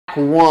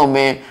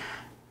women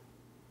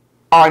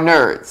are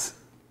nerds.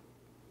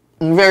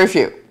 Very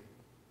few.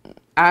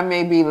 I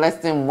may be less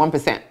than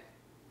 1%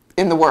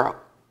 in the world.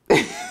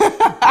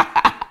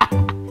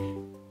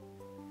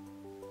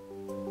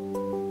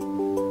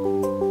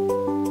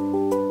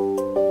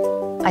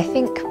 I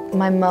think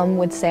my mum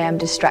would say I'm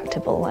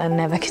distractible and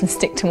never can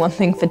stick to one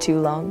thing for too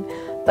long.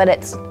 But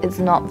it's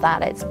not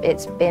that.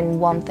 It's been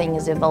one thing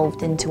has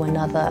evolved into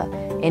another,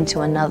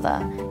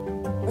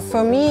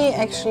 For me,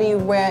 actually,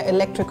 where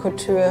electric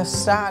couture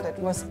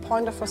started was a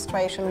point of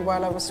frustration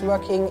while I was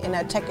working in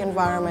a tech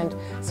environment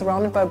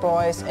surrounded by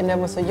boys, and there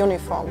was a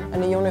uniform,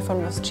 and the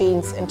uniform was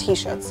jeans and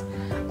t-shirts.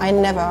 I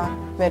never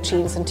wear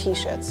jeans and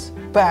t-shirts,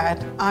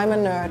 but I'm a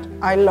nerd.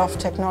 I love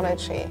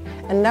technology.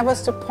 And that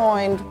was the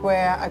point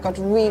where I got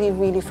really,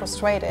 really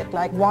frustrated.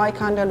 Like, why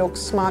can't I look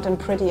smart and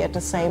pretty at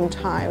the same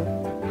time?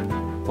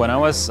 When I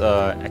was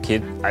a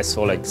kid, I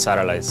saw like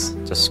satellites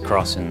just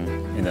crossing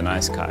in the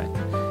night sky.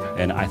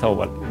 And I thought,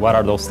 what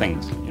are those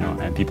things? You know,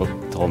 and people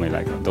told me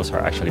like, those are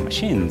actually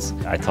machines.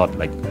 I thought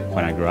like,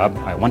 when I grew up,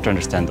 I want to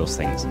understand those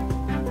things.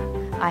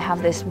 I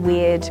have this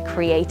weird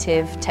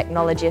creative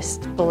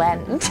technologist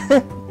blend.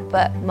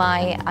 But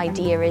my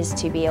idea is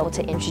to be able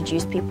to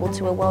introduce people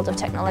to a world of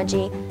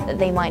technology that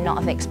they might not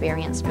have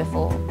experienced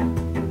before.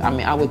 I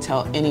mean, I would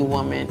tell any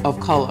woman of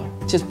color,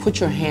 just put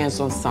your hands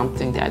on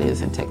something that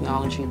is in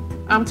technology.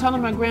 I'm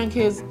telling my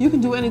grandkids, you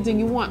can do anything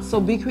you want, so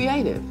be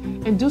creative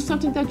and do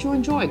something that you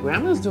enjoy.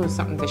 Grandma's doing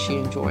something that she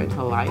enjoyed in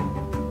her life.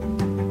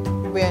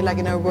 We're like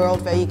in a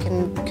world where you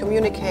can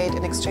communicate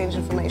and exchange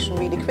information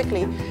really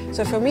quickly.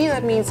 So for me,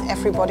 that means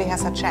everybody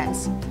has a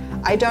chance.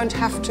 I don't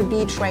have to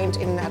be trained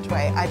in that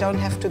way. I don't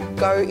have to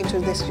go into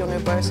this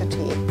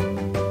university.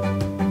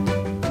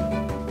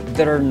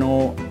 There are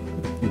no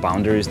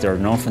boundaries, there are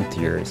no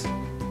frontiers.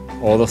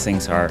 All those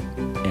things are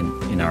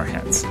in our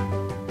heads.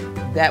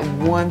 That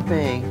one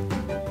thing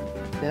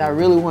that I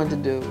really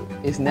wanted to do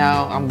is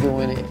now I'm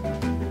doing it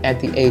at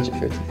the age of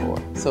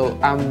 54. So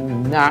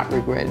I'm not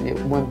regretting it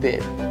one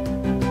bit.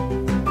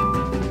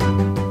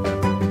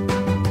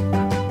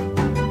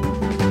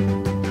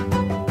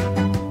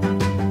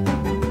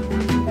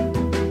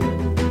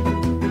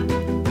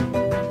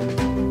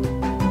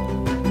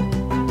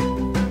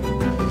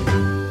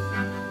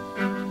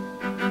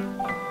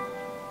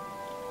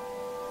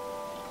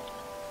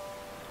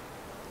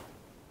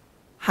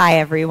 Hi,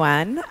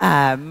 everyone.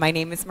 My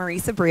name is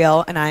Marisa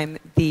Briel, and I'm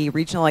the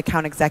Regional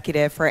Account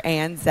Executive for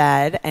ANZ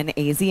and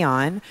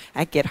ASEAN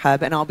at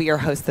GitHub, and I'll be your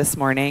host this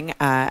morning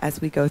as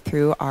we go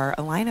through our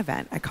Align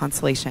event at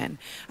Constellation.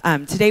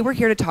 Today, we're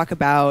here to talk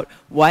about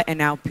what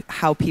and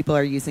how people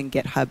are using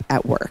GitHub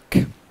at work.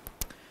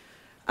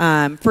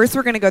 First,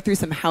 we're going to go through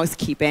some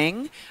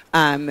housekeeping.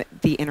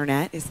 The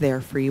internet is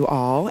there for you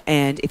all,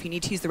 and if you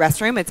need to use the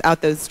restroom, it's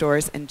out those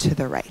doors and to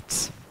the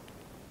right.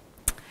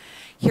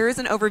 Here's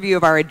an overview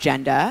of our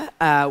agenda.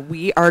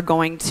 We are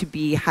going to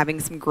be having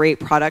some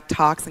great product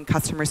talks and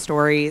customer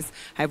stories.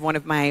 I have one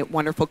of my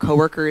wonderful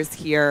coworkers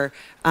here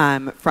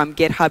from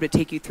GitHub to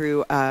take you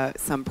through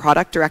some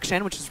product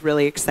direction, which is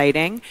really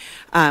exciting.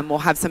 We'll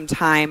have some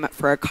time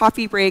for a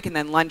coffee break and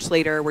then lunch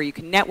later where you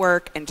can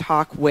network and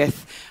talk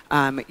with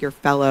your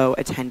fellow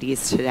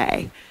attendees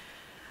today.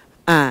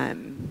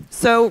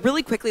 So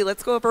really quickly,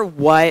 let's go over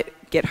what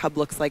GitHub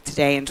looks like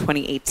today in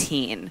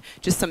 2018.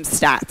 Just some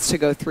stats to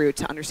go through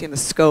to understand the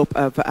scope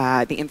of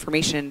the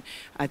information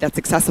that's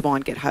accessible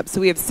on GitHub.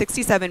 So we have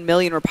 67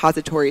 million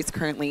repositories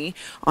currently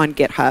on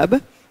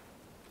GitHub,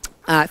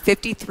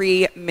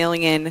 53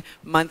 million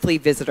monthly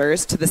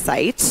visitors to the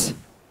site,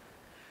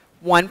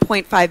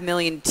 1.5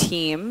 million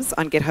teams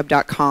on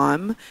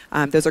github.com.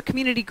 Those are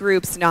community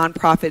groups,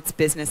 nonprofits,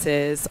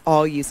 businesses,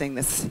 all using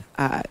this,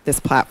 this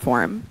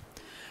platform.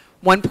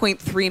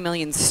 1.3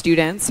 million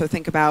students, so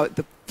think about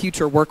the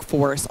future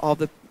workforce, all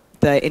the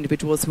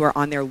individuals who are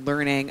on there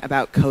learning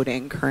about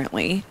coding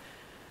currently.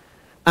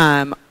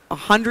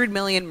 100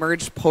 million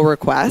merged pull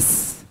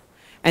requests,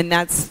 and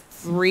that's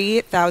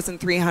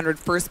 3,300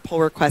 first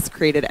pull requests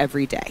created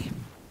every day.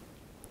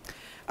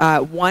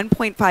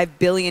 1.5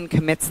 billion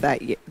commits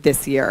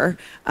this year.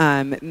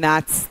 And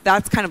that's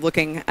kind of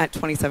looking at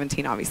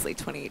 2017, obviously.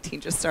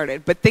 2018 just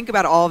started. But think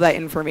about all of that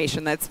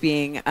information that's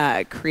being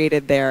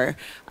created there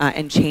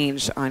and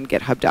changed on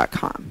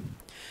github.com.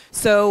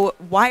 So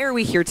why are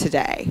we here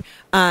today?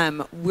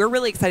 We're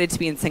really excited to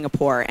be in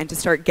Singapore and to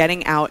start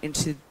getting out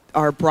into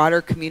our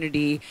broader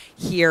community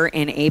here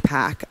in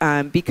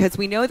APAC because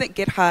we know that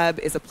GitHub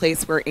is a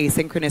place where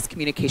asynchronous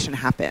communication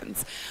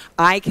happens.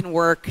 I can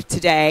work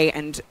today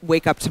and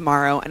wake up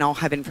tomorrow and I'll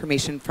have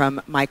information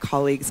from my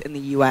colleagues in the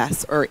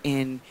US or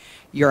in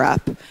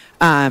Europe.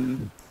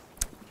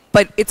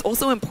 But it's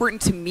also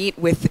important to meet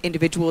with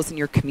individuals in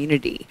your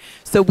community.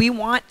 So we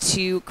want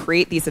to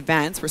create these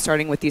events, we're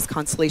starting with these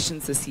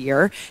constellations this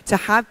year, to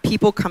have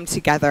people come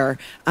together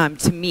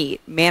to meet,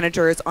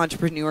 managers,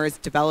 entrepreneurs,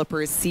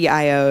 developers,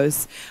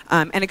 CIOs,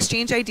 and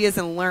exchange ideas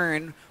and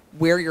learn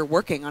where you're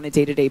working on a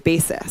day-to-day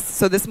basis.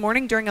 So this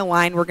morning during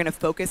Align, we're gonna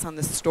focus on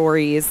the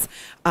stories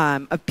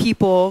of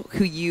people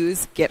who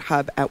use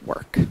GitHub at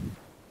work.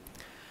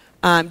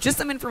 Just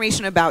some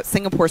information about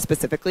Singapore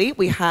specifically.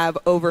 We have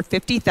over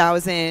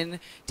 50,000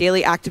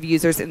 daily active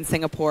users in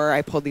Singapore.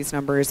 I pulled these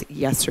numbers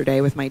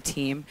yesterday with my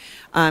team.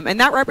 And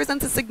that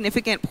represents a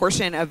significant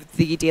portion of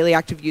the daily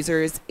active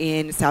users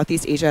in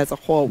Southeast Asia as a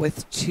whole,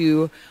 with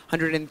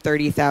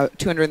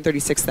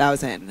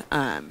 236,000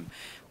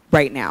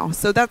 right now.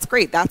 So that's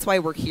great. That's why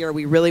we're here.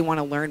 We really want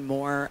to learn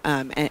more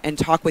and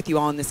talk with you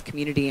all in this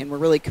community. And we're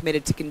really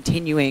committed to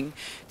continuing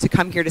to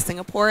come here to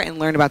Singapore and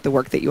learn about the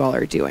work that you all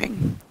are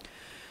doing.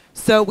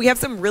 So we have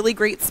some really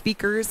great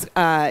speakers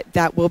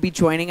that will be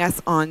joining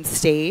us on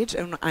stage,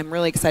 and I'm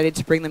really excited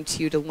to bring them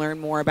to you to learn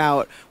more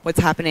about what's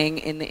happening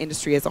in the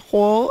industry as a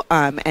whole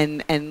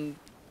and in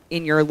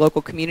your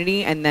local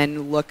community, and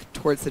then look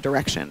towards the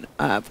direction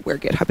of where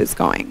GitHub is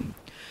going.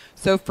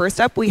 So first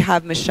up, we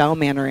have Michelle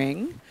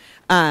Mannering.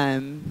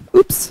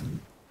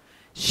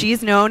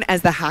 She's known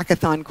as the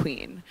Hackathon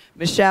Queen.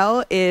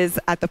 Michelle is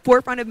at the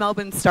forefront of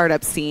Melbourne's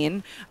startup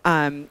scene.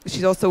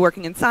 She's also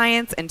working in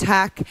science and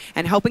tech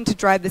and helping to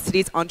drive the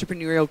city's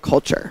entrepreneurial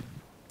culture.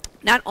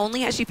 Not only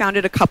has she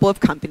founded a couple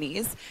of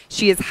companies,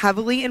 she is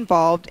heavily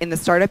involved in the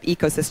startup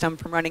ecosystem,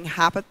 from running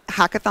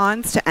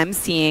hackathons to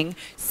emceeing,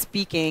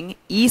 speaking,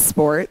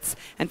 esports,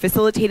 and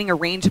facilitating a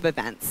range of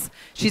events.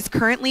 She's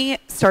currently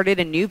started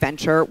a new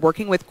venture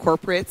working with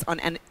corporates on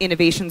an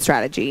innovation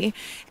strategy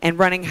and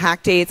running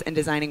hack days and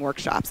designing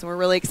workshops. And we're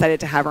really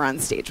excited to have her on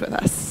stage with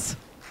us.